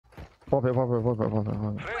Pop it. Friendly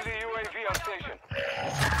UAV on station.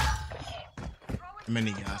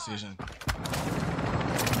 Mini gas station.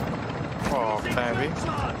 Oh, baby.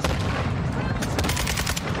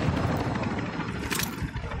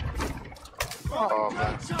 Oh,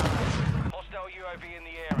 man. Hostile UAV in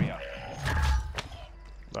the area.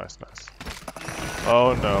 Nice.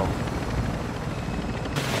 Oh no.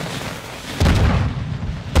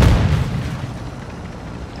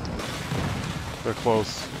 They're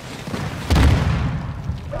close.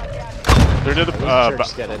 They're near the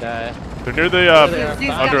they're near the These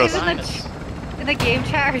under guys us. in the game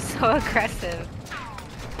chat are so aggressive.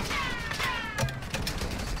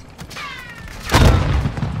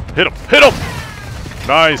 Hit him!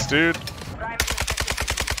 Nice, dude. I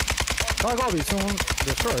gotta be someone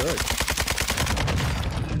destroy, right?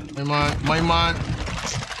 My man.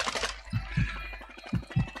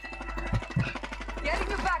 Getting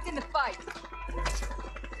you back in the fight.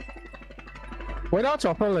 Wait, that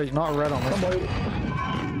chopper like not red on this.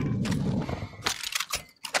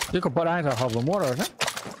 You could put that into holding water, isn't it?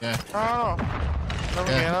 Yeah. Oh.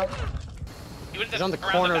 He's on the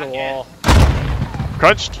corner of the wall.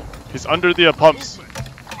 Crunched. He's under the pumps.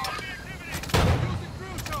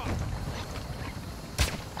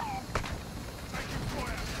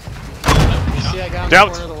 See that guy on Down.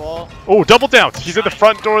 the corner of the wall? Oh, double down. He's at the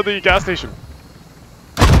front door of the gas station.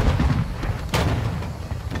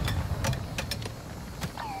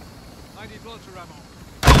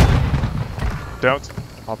 Down.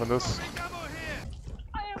 Hop in this.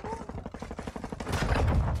 I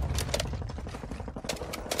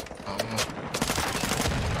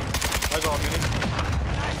got me.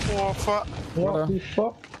 Oh, fuck. What the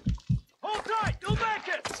fuck? Hold tight, you'll make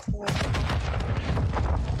it!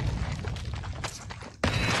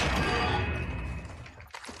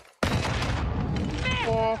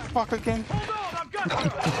 Oh, fuck again. Hold on, I'm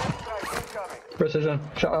gunning. Precision.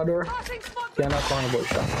 Shot our door. Yeah, not calling a boy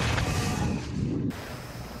shot.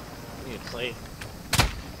 Need to play.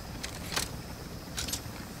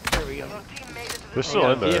 There we go. They're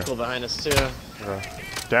still in there. Vehicle behind us too. Okay.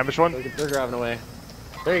 Damaged one? They're driving away.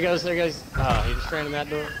 There he goes. Oh, he just ran in that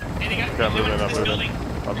door. Okay, I'm moving. I'm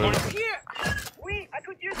moving. I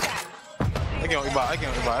could use that. I can't wait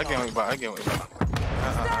back.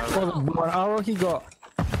 What arrow he got?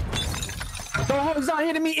 The hell is not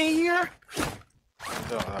hitting me in here?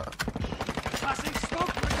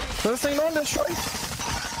 This ain't on this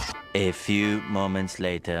right? A few moments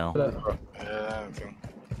later. Yeah, okay.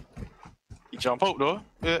 You jump out though?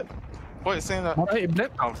 Yeah. What is saying that? Alright,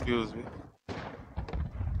 blip. Confused me.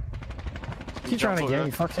 Keep trying to get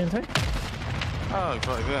me fucking thing. Oh,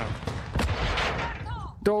 fuck them.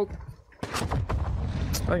 Dog. I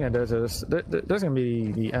think there's gonna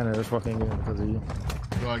be the end of this fucking game because of you.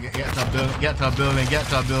 Go get to a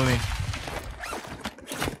building.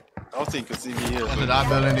 I don't think you can see me here. Get to that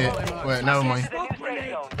building there. Wait, never mind.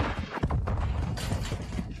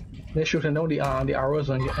 They're shooting down the arrows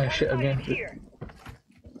and shit again.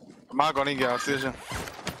 Am I gonna get a decision?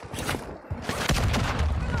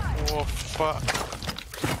 Oh, fuck.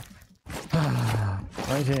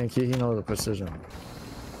 I can't keep, he knows the precision.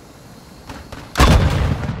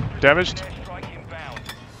 Damaged?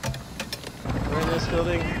 We're in this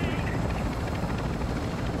building.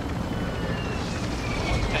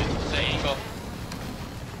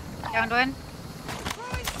 Downed one.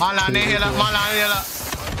 Malan,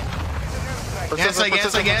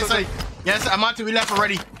 Yes, I'm on to we left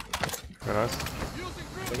already. Very nice.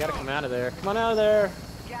 We gotta come out of there. Come on out of there.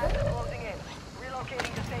 Gas is closing in.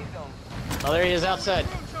 Relocating the safe zone. Oh, there he is outside.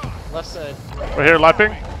 Left side. Right here,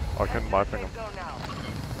 lapping. Oh, I couldn't lapping him.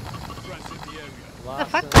 The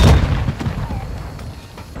fuck?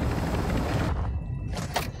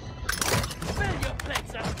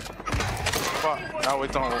 Fuck. Now we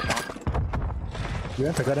don't.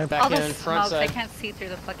 Yeah, I got him. Back All in the front smoke, I side. can't see through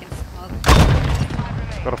the fucking smoke.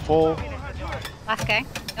 Got a full. Last guy.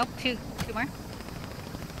 Nope, two more.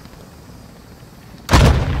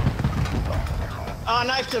 Oh, I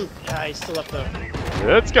knifed him. Yeah, he's still up though.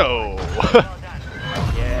 Let's go.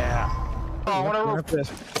 Yeah. Oh, I wanna rope.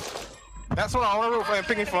 That's what I wanna rope and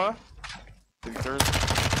picking fun.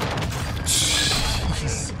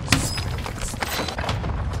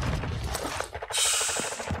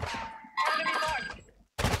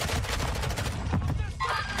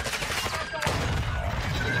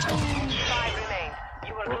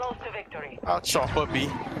 I'll chop up B.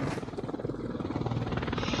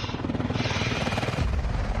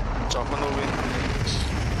 Chopping over.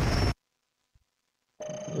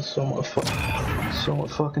 There's so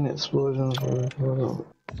much fucking explosions, bro.